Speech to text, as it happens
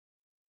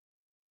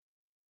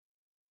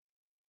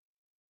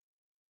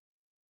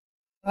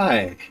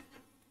Hi.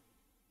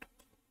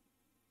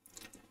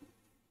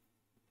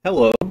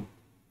 Hello.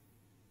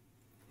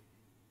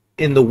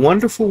 In the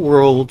wonderful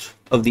world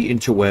of the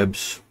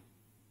interwebs,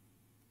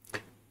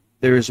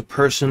 there is a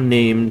person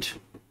named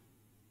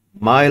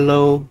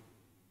Milo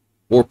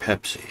or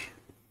Pepsi.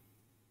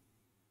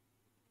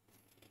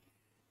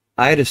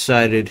 I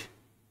decided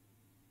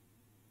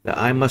that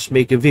I must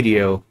make a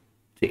video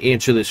to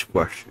answer this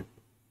question.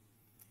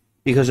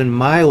 Because in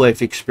my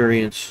life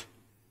experience,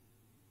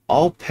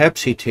 all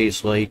Pepsi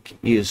tastes like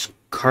is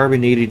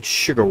carbonated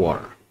sugar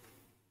water.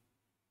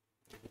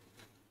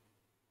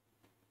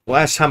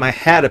 Last time I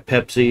had a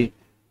Pepsi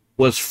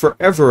was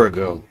forever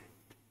ago.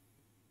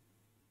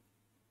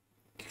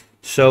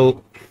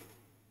 So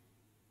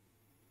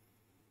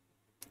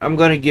I'm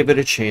going to give it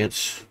a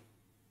chance.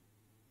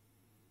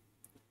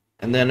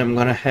 And then I'm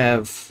going to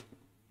have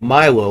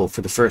Milo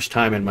for the first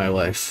time in my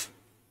life.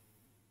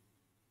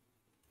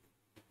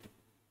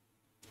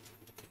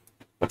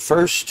 But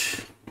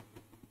first,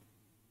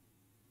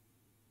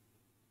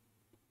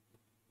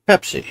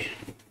 Pepsi.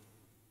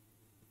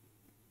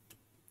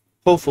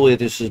 Hopefully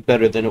this is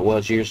better than it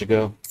was years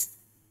ago.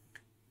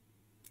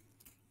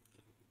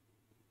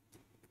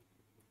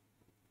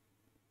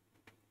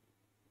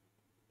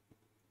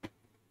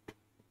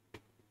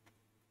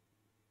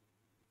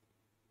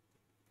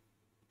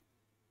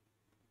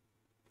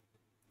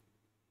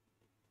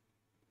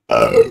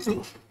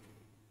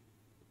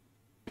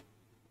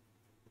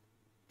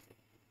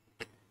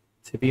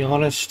 To be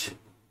honest,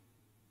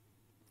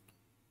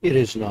 it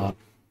is not.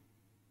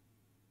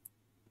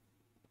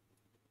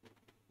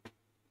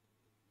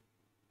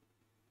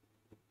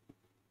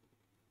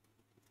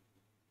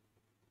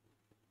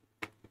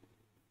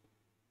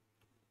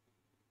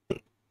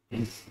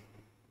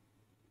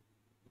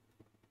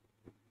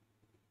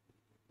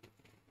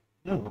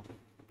 No.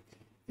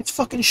 It's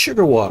fucking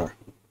sugar water.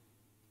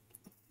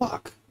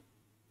 Fuck.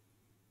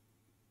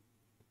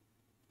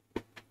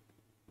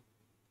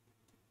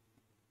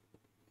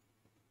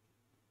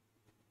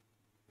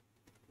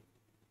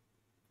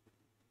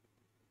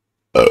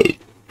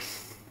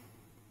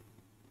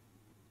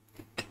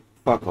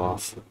 Fuck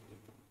off.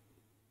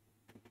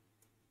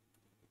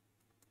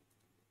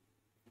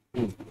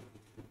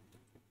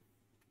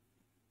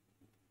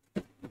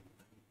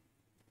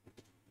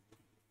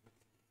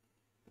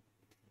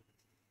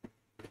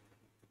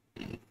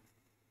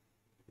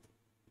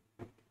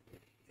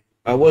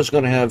 I was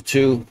gonna have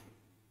two,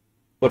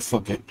 but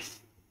fuck it.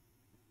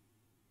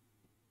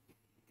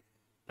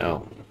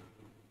 No.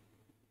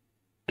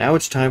 Now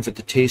it's time for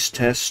the taste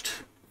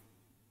test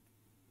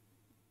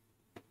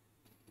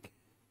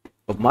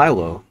of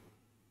Milo.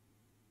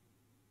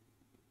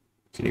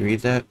 Can you read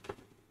that?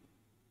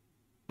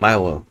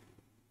 Milo.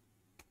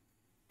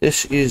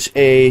 This is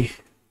a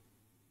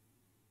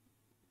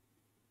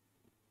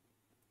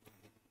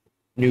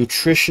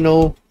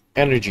nutritional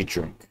energy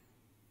drink.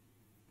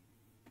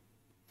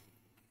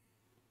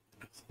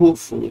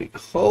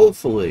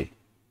 Hopefully,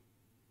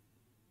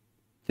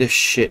 this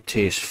shit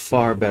tastes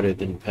far better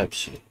than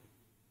Pepsi.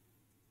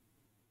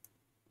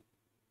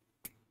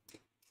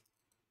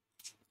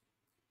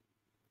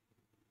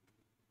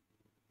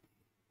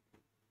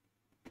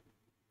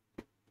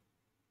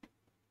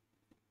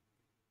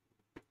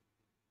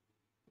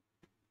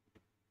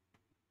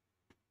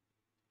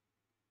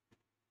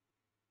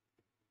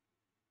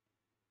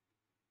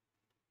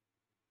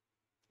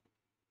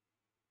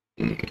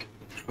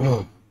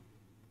 Oh.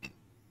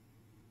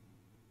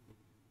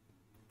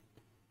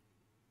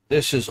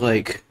 This is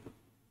like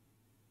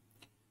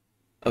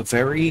a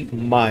very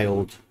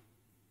mild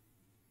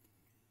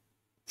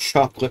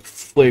chocolate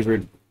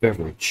flavored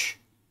beverage.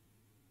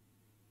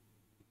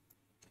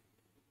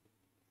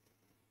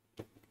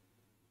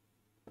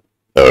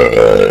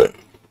 Oh,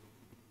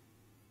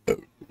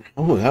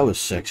 that was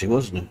sexy,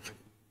 wasn't it?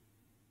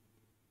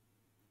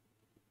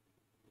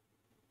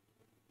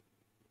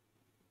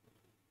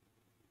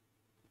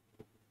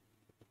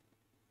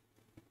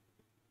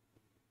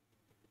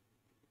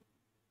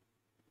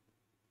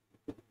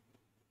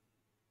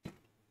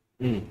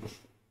 Mm.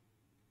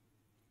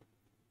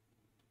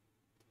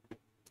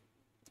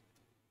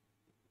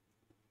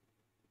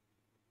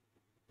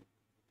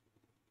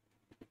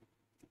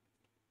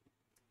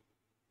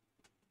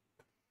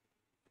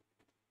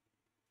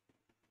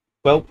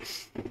 Well,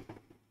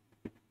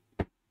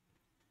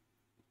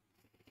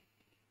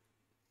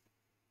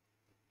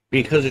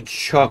 because it's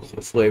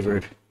chocolate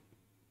flavored,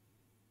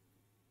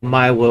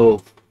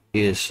 Milo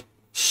is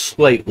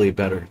slightly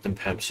better than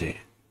Pepsi.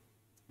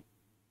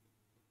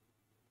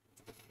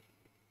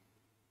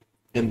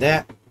 And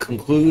that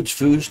concludes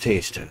Food's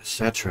Taste Test.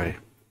 That's right.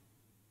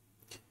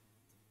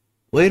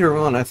 Later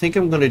on, I think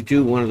I'm going to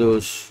do one of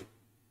those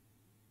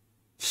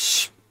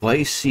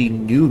spicy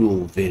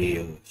noodle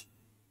videos.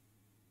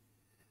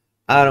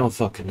 I don't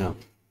fucking know.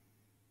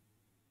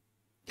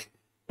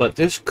 But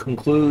this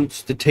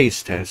concludes the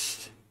taste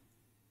test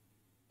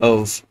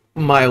of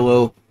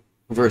Milo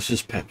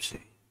versus Pepsi.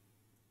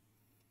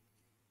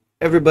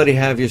 Everybody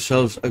have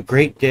yourselves a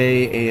great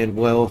day, and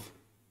well,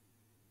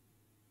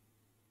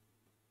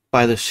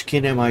 by the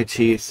skin of my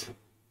teeth,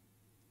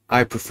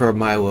 I prefer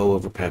Milo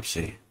over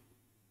Pepsi.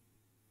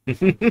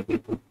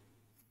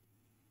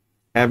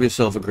 Have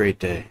yourself a great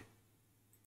day.